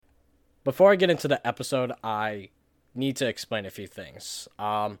before I get into the episode, I need to explain a few things.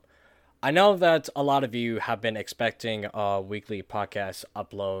 I know that a lot of you have been expecting a weekly podcast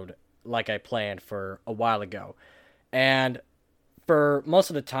upload like I planned for a while ago. And for most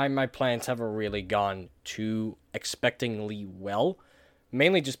of the time, my plans haven't really gone too expectingly well.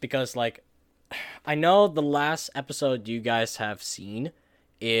 Mainly just because, I know the last episode you guys have seen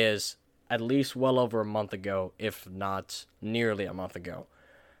is at least well over a month ago, if not nearly a month ago.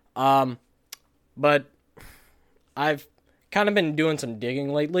 Um, but I've kind of been doing some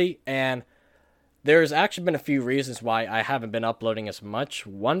digging lately, and there's actually been a few reasons why I haven't been uploading as much.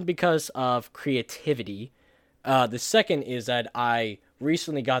 One, because of creativity. The second is that I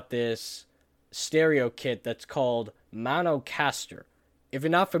recently got this stereo kit that's called Monocaster. If you're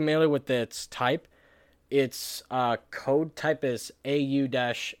not familiar with its type, its code type is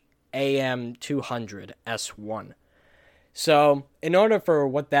AU-AM200S1. So, in order for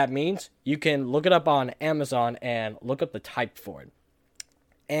what that means, you can look it up on Amazon and look up the type for it.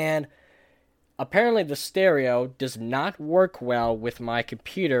 And apparently the stereo does not work well with my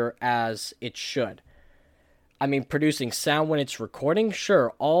computer as it should. I mean, producing sound when it's recording,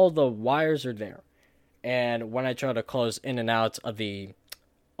 sure, all the wires are there. And when I try to close in and out of the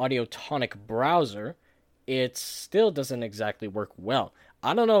Audiotonic browser, it still doesn't exactly work well.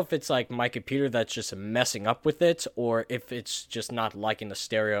 I don't know if it's like my computer that's just messing up with it, or if it's just not liking the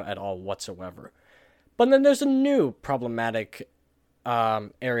stereo at all whatsoever. But then there's a new problematic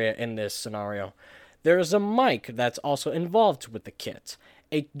area in this scenario. There's a mic that's also involved with the kit.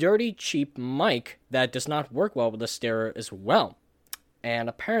 A dirty, cheap mic that does not work well with the stereo as well. And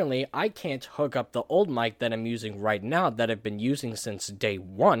apparently, I can't hook up the old mic that I'm using right now that I've been using since day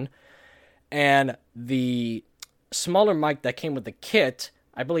one. And the smaller mic that came with the kit,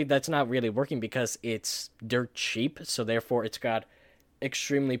 I believe that's not really working because it's dirt cheap. So therefore, it's got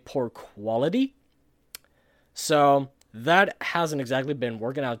extremely poor quality. So that hasn't exactly been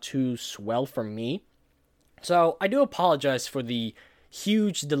working out too swell for me. So I do apologize for the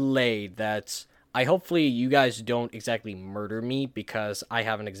huge delay that hopefully you guys don't exactly murder me because I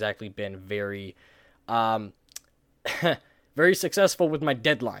haven't exactly been very very successful with my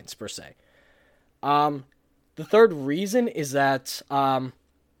deadlines per se. The third reason is that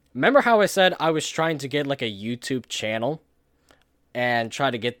remember how I said I was trying to get like a YouTube channel and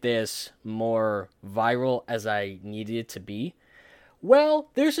try to get this more viral as I needed it to be?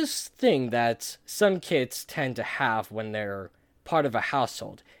 Well, there's this thing that some kids tend to have when they're part of a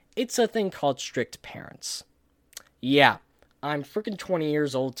household. It's a thing called strict parents. Yeah, I'm freaking 20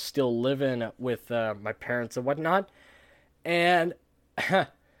 years old, still living with my parents and whatnot. And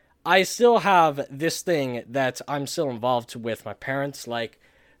I still have this thing that I'm still involved with my parents. Like,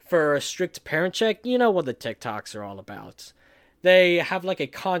 for a strict parent check, you know what the TikToks are all about. They have like a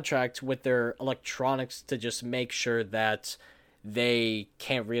contract with their electronics to just make sure that they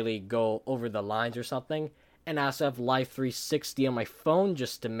can't really go over the lines or something. And I also have Live 360 on my phone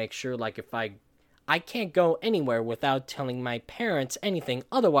just to make sure, like, if I can't go anywhere without telling my parents anything,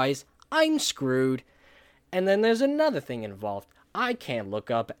 otherwise I'm screwed. And then there's another thing involved. I can't look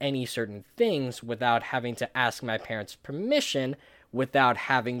up any certain things without having to ask my parents' permission, without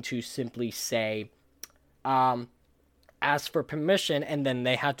having to simply say, ask for permission, and then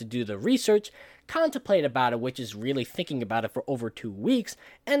they have to do the research, contemplate about it, which is really thinking about it for over 2 weeks,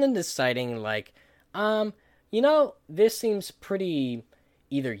 and then deciding, like, this seems pretty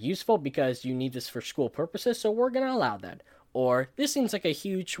either useful because you need this for school purposes, so we're going to allow that. Or this seems like a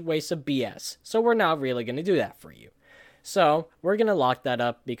huge waste of BS, so we're not really going to do that for you. So we're going to lock that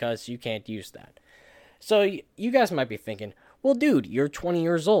up because you can't use that. So you guys might be thinking, well, dude, you're 20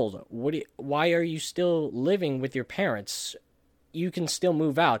 years old. Why are you still living with your parents? You can still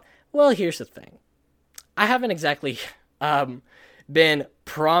move out. Well, here's the thing. I haven't exactly been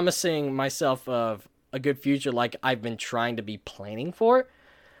promising myself of a good future like I've been trying to be planning for.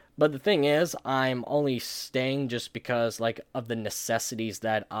 But the thing is, I'm only staying just because, like, of the necessities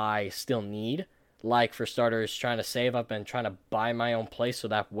that I still need. Like, for starters, trying to save up and trying to buy my own place so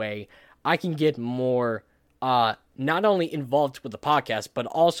that way I can get more, not only involved with the podcast, but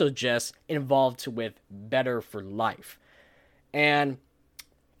also just involved with Better for Life. And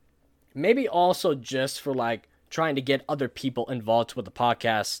maybe also just for, like, trying to get other people involved with the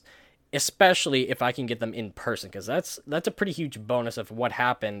podcast, especially if I can get them in person, because that's a pretty huge bonus of what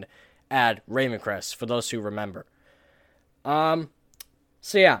happened at Ravencrest, for those who remember. So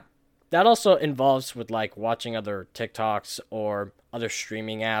yeah, that also involves with, like, watching other TikToks or other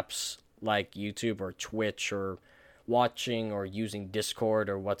streaming apps like YouTube or Twitch, or watching or using Discord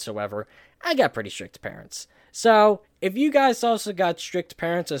or whatsoever. I got pretty strict parents. So, if you guys also got strict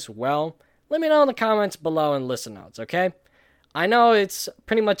parents as well, let me know in the comments below and listen notes, okay? I know it's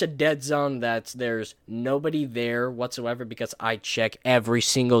pretty much a dead zone that there's nobody there whatsoever because I check every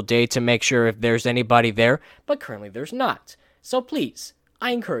single day to make sure if there's anybody there, but currently there's not. So please,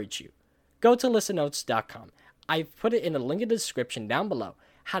 I encourage you, go to listennotes.com. I've put it in a link in the description down below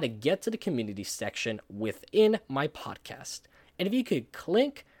how to get to the community section within my podcast. And if you could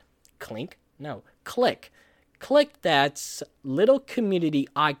click that little community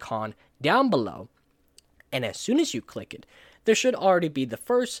icon down below, and as soon as you click it, there should already be the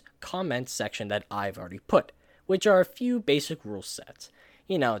first comment section that I've already put, which are a few basic rule sets.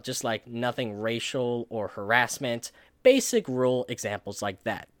 You know, just like nothing racial or harassment, basic rule examples like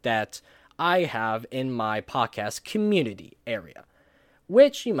that I have in my podcast community area.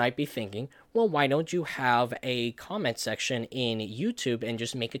 Which you might be thinking, well, why don't you have a comment section in YouTube and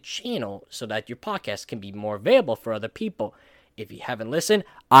just make a channel so that your podcast can be more available for other people? If you haven't listened,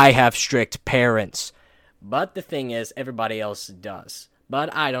 I have strict parents. But the thing is, everybody else does.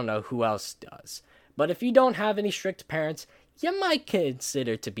 But I don't know who else does. But if you don't have any strict parents, you might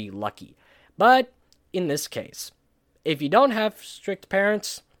consider to be lucky. But in this case, if you don't have strict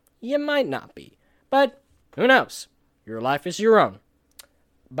parents, you might not be. But who knows? Your life is your own.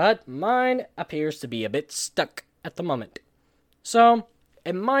 But mine appears to be a bit stuck at the moment. So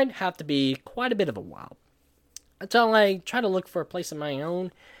it might have to be quite a bit of a while until I try to look for a place of my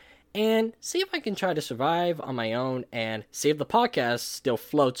own and see if I can try to survive on my own and see if the podcast still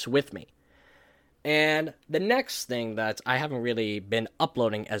floats with me. And the next thing that I haven't really been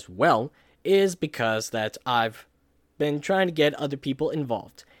uploading as well is because that I've been trying to get other people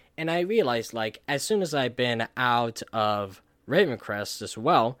involved. And I realized, like, as soon as I've been out of Ravencrest as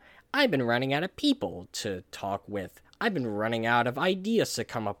well, I've been running out of people to talk with. I've been running out of ideas to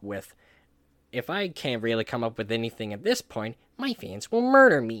come up with. If I can't really come up with anything at this point, my fans will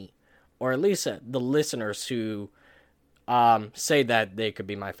murder me. Or at least the listeners who say that they could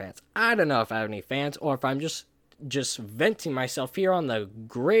be my fans. I don't know if I have any fans or if I'm just venting myself here on the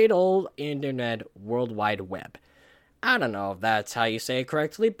great old internet World Wide Web. I don't know if that's how you say it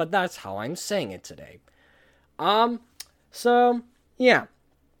correctly, but that's how I'm saying it today. So, yeah.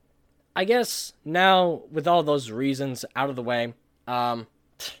 I guess now, with all those reasons out of the way,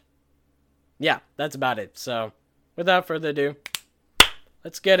 yeah, that's about it. So, without further ado,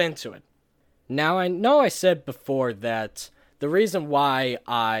 let's get into it. Now, I know I said before that the reason why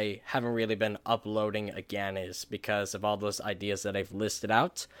I haven't really been uploading again is because of all those ideas that I've listed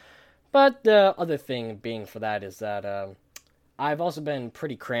out. But the other thing being for that is that I've also been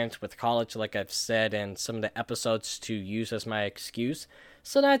pretty cramped with college, like I've said in some of the episodes, to use as my excuse.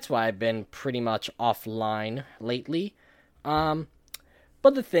 So that's why I've been pretty much offline lately. But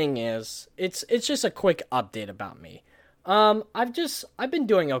the thing is, it's just a quick update about me. I've been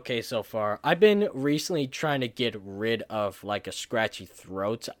doing okay so far. I've been recently trying to get rid of like a scratchy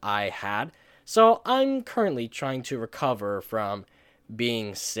throat I had. So I'm currently trying to recover from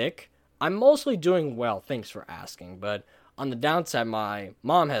being sick. I'm mostly doing well, thanks for asking, but on the downside, my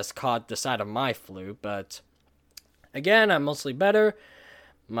mom has caught the side of my flu, but again, I'm mostly better.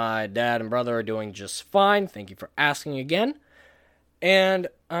 My dad and brother are doing just fine. Thank you for asking again. And,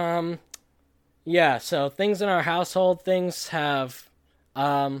 yeah, so things in our household, things have,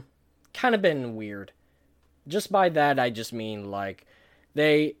 kind of been weird. Just by that, I just mean, like,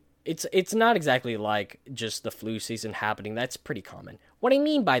 it's not exactly like just the flu season happening. That's pretty common. What I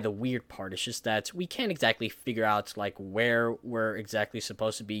mean by the weird part is just that we can't exactly figure out, like, where we're exactly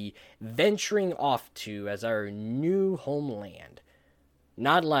supposed to be venturing off to as our new homeland.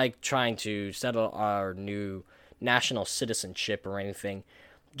 Not like trying to settle our new national citizenship or anything,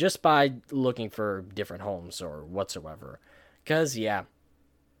 just by looking for different homes or whatsoever. Because, yeah,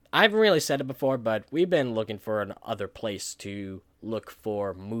 I haven't really said it before, but we've been looking for another place to look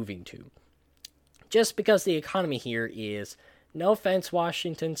for moving to. Just because the economy here is, no offense,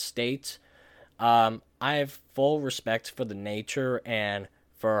 Washington State, I have full respect for the nature and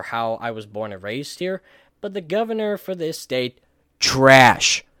for how I was born and raised here, but the governor for this state,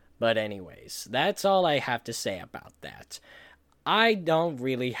 trash. But anyways, that's all I have to say about that. I don't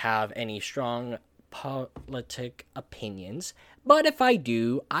really have any strong politic opinions, but if I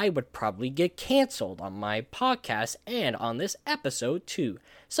do, I would probably get canceled on my podcast and on this episode too,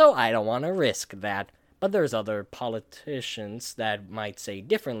 so I don't want to risk that. But there's other politicians that might say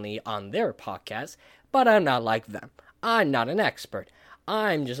differently on their podcast, but I'm not like them. I'm not an expert.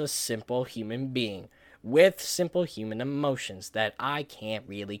 I'm just a simple human being with simple human emotions that I can't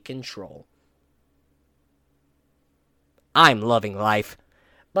really control. I'm loving life.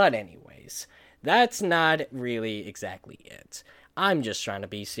 But anyways, That's not really exactly it. I'm just trying to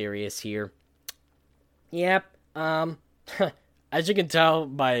be serious here. Yep. As you can tell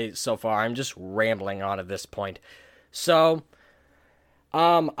by so far, I'm just rambling on at this point. So,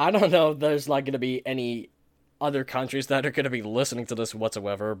 I don't know if there's like going to be any other countries that are going to be listening to this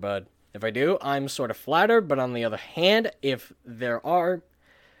whatsoever, but if I do, I'm sort of flattered. But on the other hand, if there are,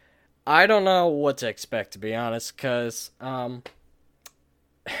 I don't know what to expect, to be honest, because,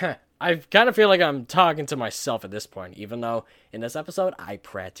 I kind of feel like I'm talking to myself at this point, even though in this episode I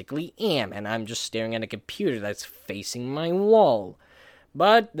practically am, and I'm just staring at a computer that's facing my wall.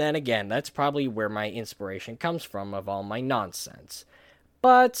 But then again, that's probably where my inspiration comes from of all my nonsense.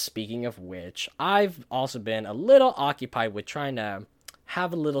 But speaking of which, I've also been a little occupied with trying to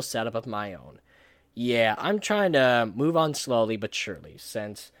have a little setup of my own. Yeah, I'm trying to move on slowly but surely,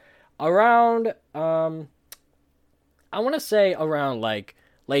 since around, I want to say around like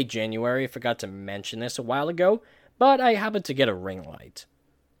late January. I forgot to mention this a while ago, but I happened to get a ring light.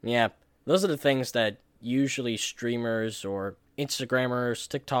 Yeah, those are the things that usually streamers or Instagrammers,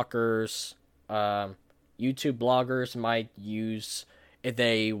 TikTokers, YouTube bloggers might use if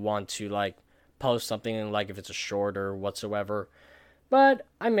they want to like post something, like if it's a short or whatsoever. But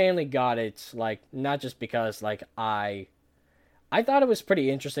I mainly got it like not just because like I thought it was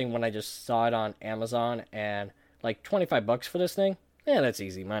pretty interesting when I just saw it on Amazon, and like $25 for this thing. Yeah, that's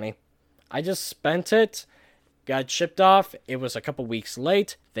easy money. I just spent it, got shipped off. It was a couple weeks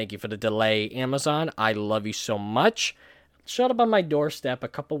late. Thank you for the delay, Amazon. I love you so much. Showed up on my doorstep a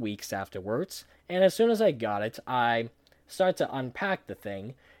couple weeks afterwards, and as soon as I got it, I started to unpack the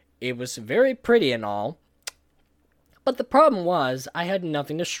thing. It was very pretty and all, but the problem was I had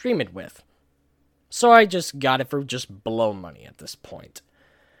nothing to stream it with. So I just got it for just blow money at this point.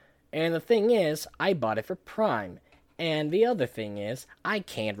 And the thing is, I bought it for Prime. And the other thing is, I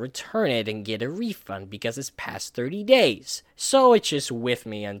can't return it and get a refund because it's past 30 days. So it's just with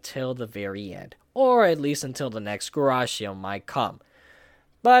me until the very end. Or at least until the next garage sale might come.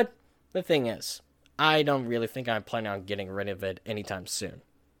 But the thing is, I don't really think I'm planning on getting rid of it anytime soon.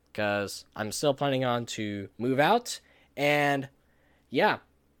 Because I'm still planning on to move out. And yeah,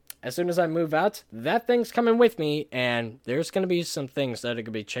 as soon as I move out, that thing's coming with me. And there's going to be some things that are going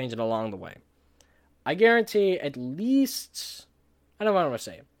to be changing along the way. I guarantee at least, I don't want to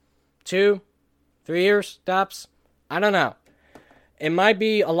say, 2, 3 years, tops. I don't know. It might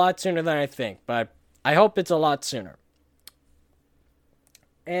be a lot sooner than I think, but I hope it's a lot sooner.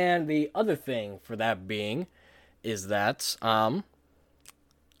 And the other thing for that being is that I've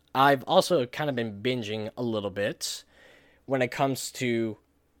also kind of been binging a little bit when it comes to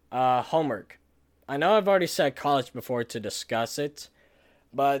homework. I know I've already said college before to discuss it,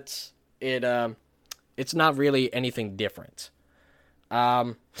 but it's not really anything different.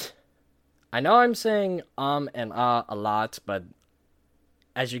 I know I'm saying and a lot, but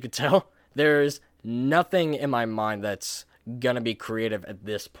as you can tell, there's nothing in my mind that's gonna be creative at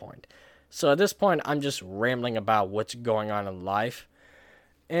this point. So at this point, I'm just rambling about what's going on in life.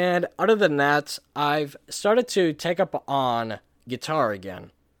 And other than that, I've started to take up on guitar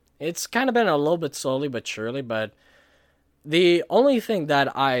again. It's kind of been a little bit slowly but surely, but the only thing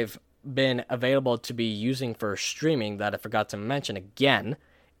that I've been available to be using for streaming that I forgot to mention again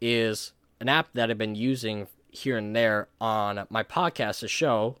is an app that I've been using here and there on my podcast. The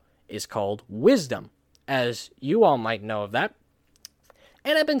show is called Wisdom, as you all might know of that.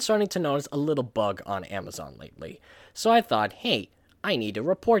 And I've been starting to notice a little bug on Amazon lately. So I thought, hey, I need to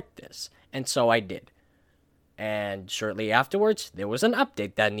report this. And so I did. And shortly afterwards, there was an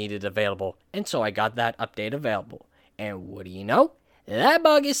update that needed available. And so I got that update available. And what do you know? That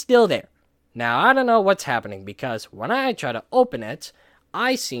bug is still there. Now, I don't know what's happening because when I try to open it,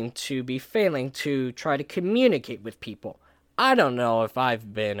 I seem to be failing to try to communicate with people. I don't know if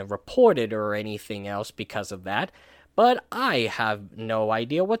I've been reported or anything else because of that, but I have no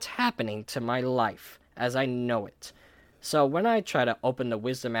idea what's happening to my life as I know it. So when I try to open the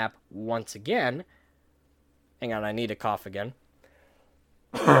Wisdom app once again, hang on, I need to cough again.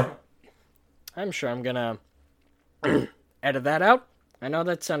 I'm sure I'm gonna edit that out. I know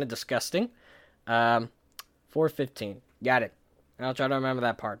that sounded disgusting. 4:15. Got it. I'll try to remember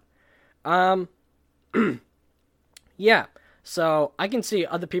that part. Yeah. So I can see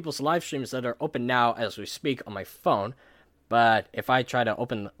other people's live streams that are open now as we speak on my phone. But if I try to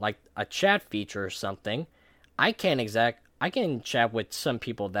open like a chat feature or something, I can chat with some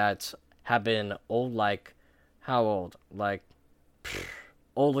people that have been old, like, how old? Like,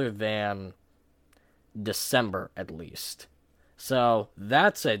 older than December at least. So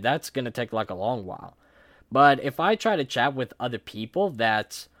that's it. That's going to take like a long while. But if I try to chat with other people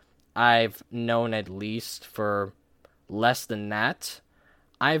that I've known at least for less than that.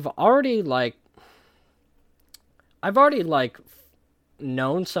 I've already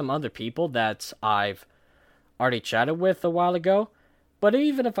known some other people that I've already chatted with a while ago, but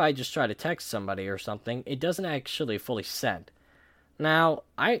even if I just try to text somebody or something, it doesn't actually fully send. Now,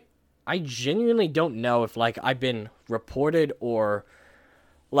 I genuinely don't know if I've been reported or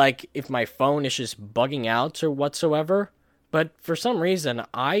if my phone is just bugging out or whatsoever, but for some reason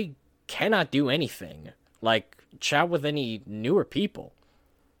I cannot do anything. Chat with any newer people.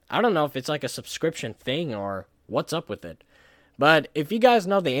 I don't know if it's a subscription thing or what's up with it. But if you guys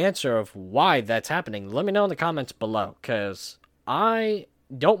know the answer of why that's happening, let me know in the comments below, because I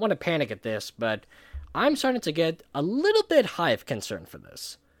don't want to panic at this, but I'm starting to get a little bit high of concern for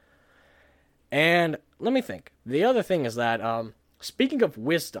this. And let me think. The other thing is that, speaking of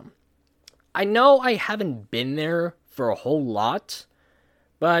wisdom, I know I haven't been there for a whole lot,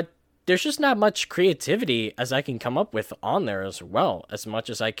 but there's just not much creativity as I can come up with on there as well, as much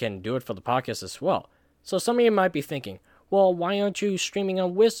as I can do it for the podcast as well. So some of you might be thinking, well, why aren't you streaming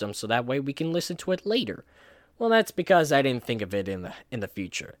on Wisdom so that way we can listen to it later? Well, that's because I didn't think of it in the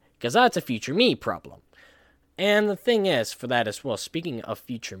future, because that's a future me problem. And the thing is, for that as well, speaking of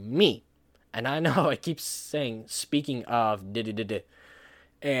future me, and I know I keep saying speaking of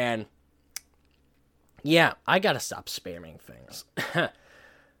and yeah, I gotta stop spamming things.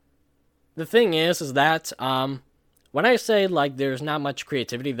 The thing is that when I say there's not much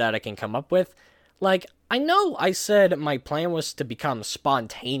creativity that I can come up with, I know I said my plan was to become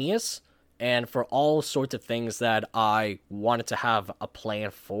spontaneous and for all sorts of things that I wanted to have a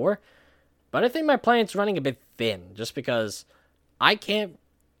plan for, but I think my plan's running a bit thin just because I'm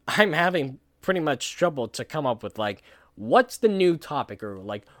having pretty much trouble to come up with what's the new topic, or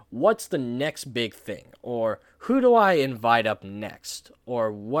what's the next big thing, or who do I invite up next,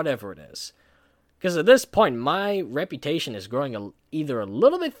 or whatever it is. Because at this point, my reputation is growing either a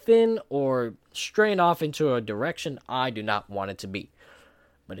little bit thin or straying off into a direction I do not want it to be.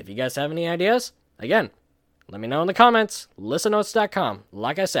 But if you guys have any ideas, again, let me know in the comments. ListenNotes.com,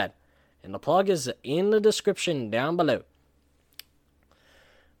 like I said, and the plug is in the description down below.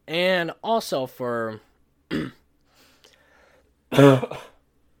 And also for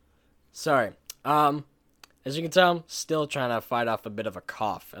sorry. As you can tell, I'm still trying to fight off a bit of a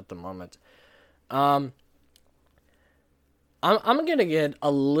cough at the moment. I'm gonna get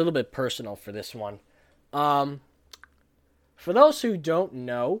a little bit personal for this one. For those who don't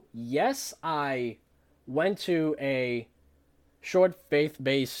know, yes, I went to a short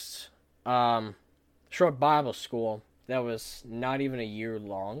faith-based, short Bible school that was not even a year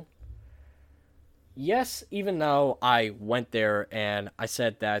long. Yes, even though I went there and I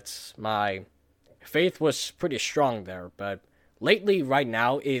said that my faith was pretty strong there, but lately, right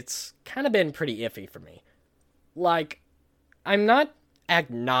now, it's kind of been pretty iffy for me. I'm not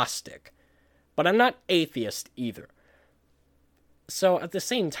agnostic, but I'm not atheist either. So at the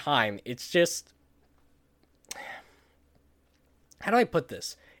same time, it's just, how do I put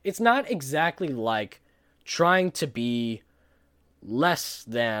this? It's not exactly trying to be less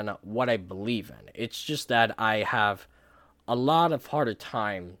than what I believe in. It's just that I have a lot of harder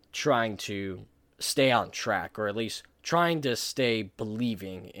time trying to stay on track, or at least trying to stay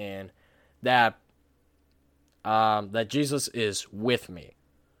believing in that that Jesus is with me.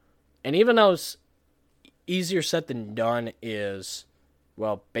 And even though it's easier said than done is,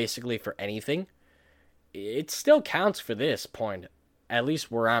 well, basically for anything, it still counts for this point, at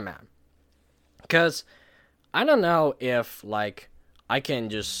least where I'm at. Because I don't know if I can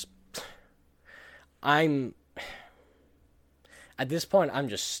just, at this point I'm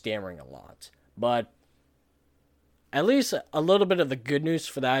just stammering a lot, but at least a little bit of the good news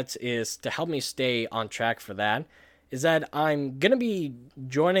for that is, to help me stay on track for that, is that I'm going to be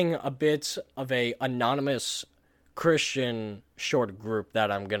joining a bit of a anonymous Christian short group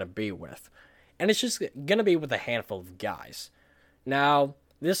that I'm going to be with. And it's just going to be with a handful of guys. Now,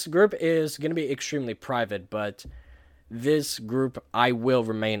 this group is going to be extremely private, but this group, I will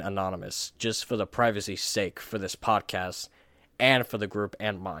remain anonymous, just for the privacy's sake for this podcast, and for the group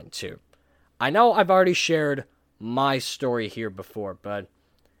and mine too. I know I've already shared my story here before, but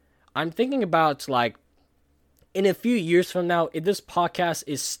I'm thinking about, in a few years from now, if this podcast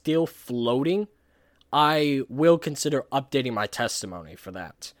is still floating, I will consider updating my testimony for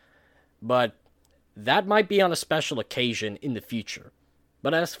that. But that might be on a special occasion in the future.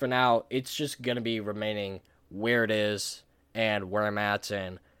 But as for now, it's just going to be remaining where it is, and where I'm at,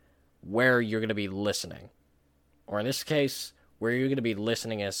 and where you're going to be listening. Or in this case, where you're going to be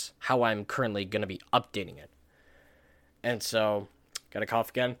listening is how I'm currently going to be updating it. And so, got a cough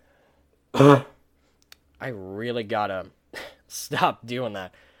again. I really gotta stop doing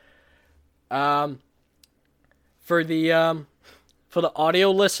that. Um, for the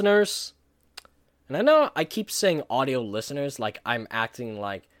audio listeners, and I know I keep saying audio listeners like I'm acting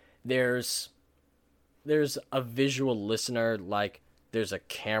like there's a visual listener, like there's a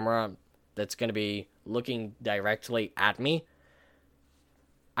camera that's gonna be looking directly at me.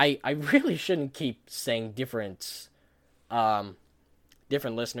 I really shouldn't keep saying different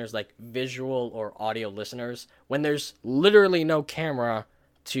listeners, like visual or audio listeners, when there's literally no camera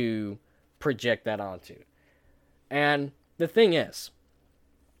to project that onto. And the thing is,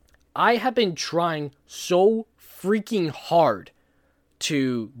 I have been trying so freaking hard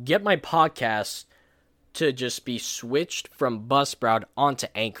to get my podcast to just be switched from Buzzsprout onto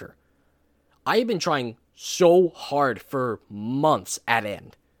Anchor. I have been trying so hard for months at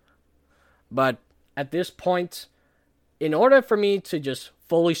end. But at this point, in order for me to just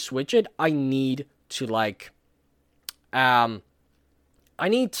fully switch it, I need to man,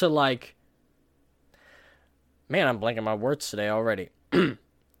 I'm blanking my words today already.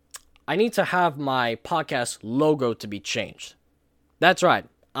 I need to have my podcast logo to be changed. That's right.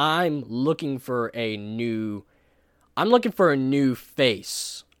 I'm looking for a new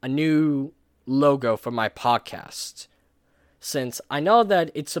face, a new logo for my podcast. Since I know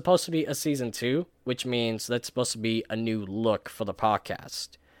that it's supposed to be a season 2, which means that's supposed to be a new look for the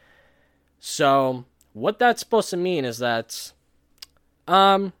podcast. So, what that's supposed to mean is that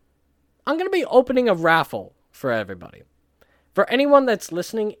I'm going to be opening a raffle for everybody. For anyone that's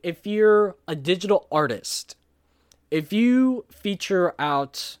listening, if you're a digital artist, if you feature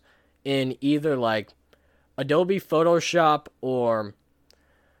out in either like Adobe Photoshop or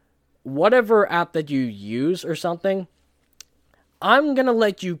whatever app that you use or something, I'm going to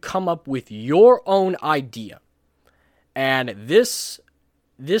let you come up with your own idea. And this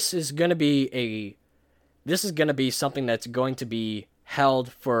is going to be something that's going to be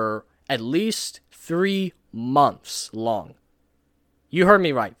held for at least 3 months long. You heard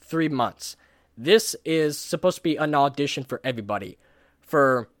me right, 3 months. This is supposed to be an audition for everybody.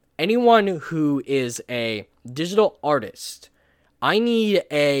 For anyone who is a digital artist, I need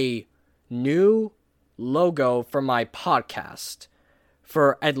a new logo for my podcast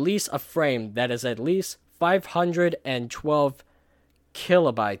for at least a frame that is at least 512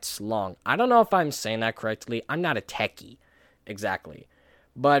 kilobytes long. I don't know if I'm saying that correctly. I'm not a techie exactly.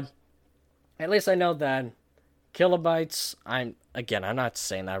 But at least I know that kilobytes, I'm not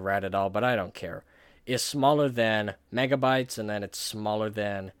saying that right at all, but I don't care, is smaller than megabytes, and then it's smaller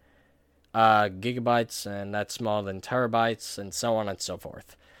than gigabytes, and that's smaller than terabytes, and so on and so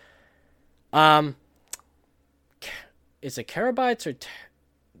forth. Is it terabytes or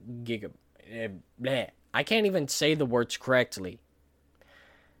I can't even say the words correctly.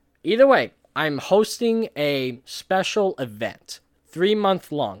 Either way, I'm hosting a special event, 3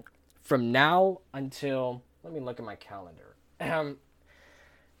 month long, from now until, let me look at my calendar. I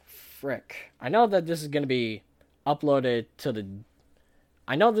know that this is going to be uploaded to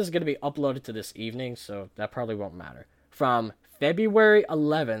this evening, so that probably won't matter. From February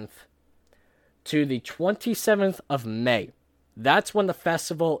 11th to the 27th of May. That's when the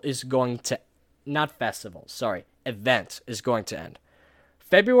event is going to end.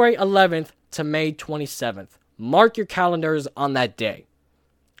 February 11th to May 27th. Mark your calendars on that day.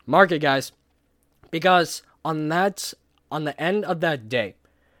 Mark it, guys. Because on the end of that day,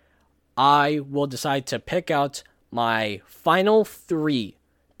 I will decide to pick out my final 3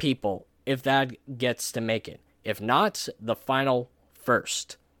 people if that gets to make it. If not, the final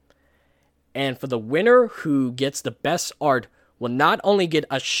first. And for the winner who gets the best art will not only get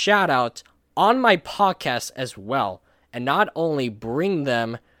a shout out on my podcast as well, and not only bring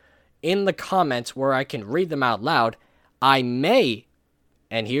them in the comments where I can read them out loud, I may,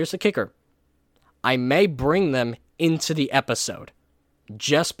 and here's the kicker, I may bring them into the episode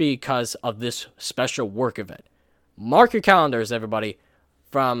just because of this special work event. Mark your calendars, everybody.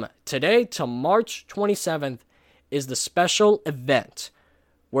 From today to March 27th is the special event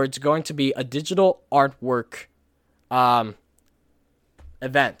where it's going to be a digital artwork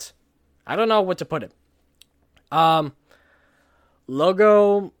event. I don't know what to put it.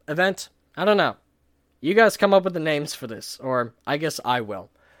 Logo event? I don't know. You guys come up with the names for this, or I guess I will.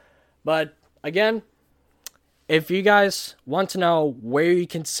 But again, if you guys want to know where you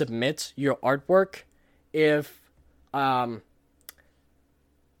can submit your artwork, if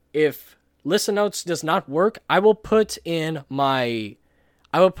Listen Notes does not work, I will put in my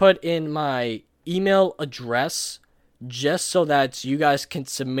email address just so that you guys can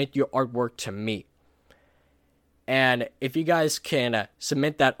submit your artwork to me. And if you guys can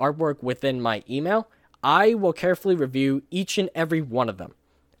submit that artwork within my email, I will carefully review each and every one of them.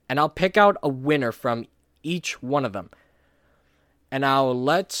 And I'll pick out a winner from each one of them. And I will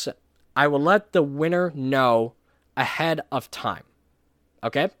let the winner know ahead of time.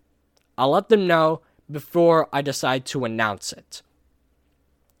 Okay? I'll let them know before I decide to announce it.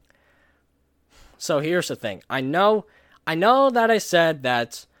 So here's the thing. I know that I said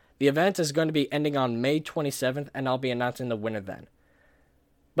that the event is going to be ending on May 27th, and I'll be announcing the winner then.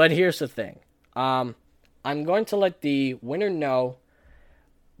 But here's the thing. I'm going to let the winner know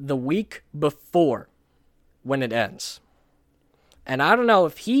the week before when it ends. And I don't know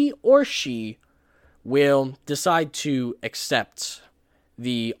if he or she will decide to accept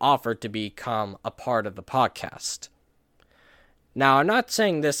the offer to become a part of the podcast. Now, I'm not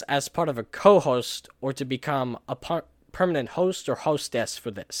saying this as part of a co-host or to become a permanent host or hostess for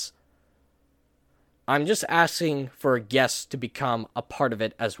this. I'm just asking for a guest to become a part of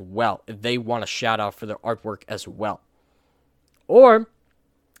it as well, if they want a shout out for their artwork as well. Or,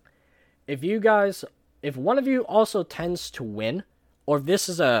 if one of you also tends to win, or if this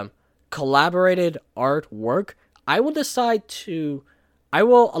is a collaborated artwork, I will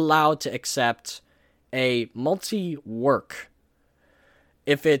allow to accept a multi-work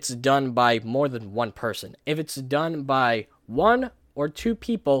if it's done by more than one person. If it's done by one or two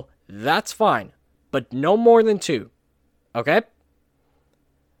people, that's fine. But no more than two. Okay?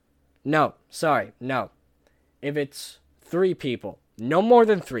 No. If it's 3 people, no more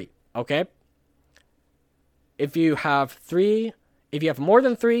than 3. Okay? If you have more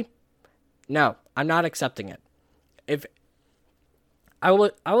than 3, no, I'm not accepting it. I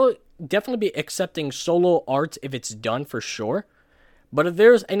will definitely be accepting solo art if it's done for sure. But if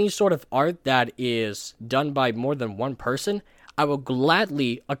there's any sort of art that is done by more than one person, I will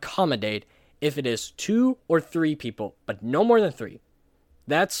gladly accommodate if it is 2 or 3 people, but no more than 3.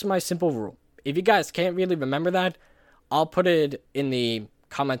 That's my simple rule. If you guys can't really remember that, I'll put it in the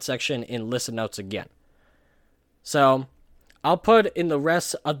comment section in listen notes again. So, I'll put in the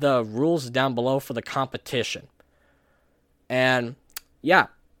rest of the rules down below for the competition. And, yeah,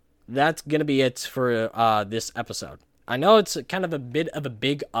 that's going to be it for this episode. I know it's kind of a bit of a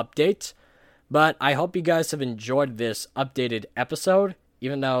big update, but I hope you guys have enjoyed this updated episode,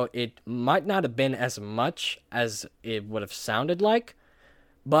 even though it might not have been as much as it would have sounded like.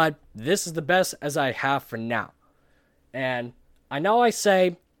 But this is the best as I have for now. And I know I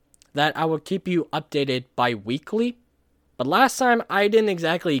say that I will keep you updated bi-weekly, but last time I didn't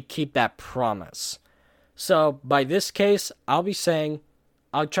exactly keep that promise. So by this case, I'll be saying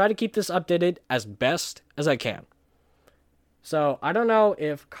I'll try to keep this updated as best as I can. So I don't know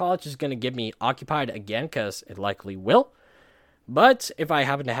if college is going to get me occupied again, because it likely will. But if I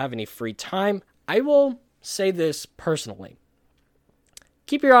happen to have any free time, I will say this personally.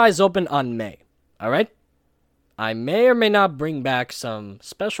 Keep your eyes open on May, alright? I may or may not bring back some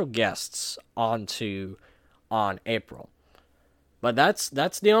special guests on April. But that's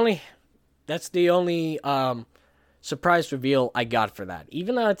the only surprise reveal I got for that.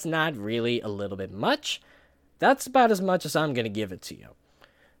 Even though it's not really a little bit much, that's about as much as I'm going to give it to you.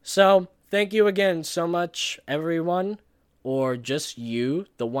 So, thank you again so much, everyone, or just you,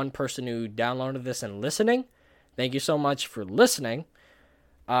 the one person who downloaded this and listening. Thank you so much for listening.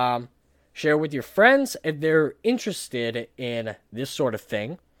 Share with your friends if they're interested in this sort of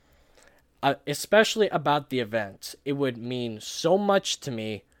thing, especially about the event. It would mean so much to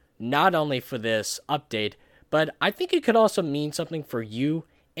me, not only for this update, but I think it could also mean something for you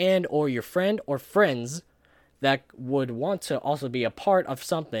and or your friend or friends that would want to also be a part of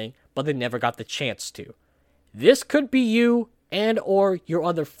something, but they never got the chance to. This could be you and or your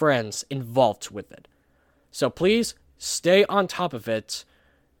other friends involved with it. So please stay on top of it.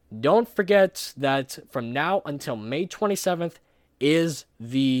 Don't forget that from now until May 27th is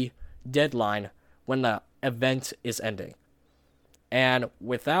the deadline when the event is ending. And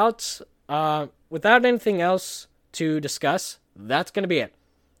without anything else to discuss, that's going to be it.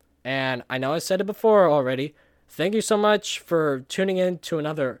 And I know I said it before already. Thank you so much for tuning in to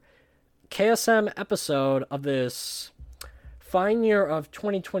another KSM episode of this fine year of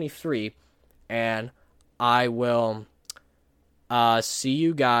 2023. And I will see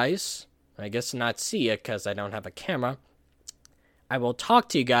you guys. I guess not see you because I don't have a camera. I will talk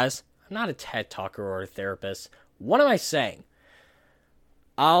to you guys. I'm not a TED talker or a therapist. What am I saying?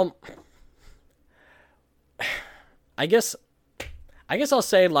 I guess I'll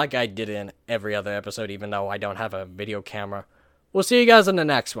say like I did in every other episode, even though I don't have a video camera. We'll see you guys in the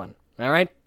next one. All right?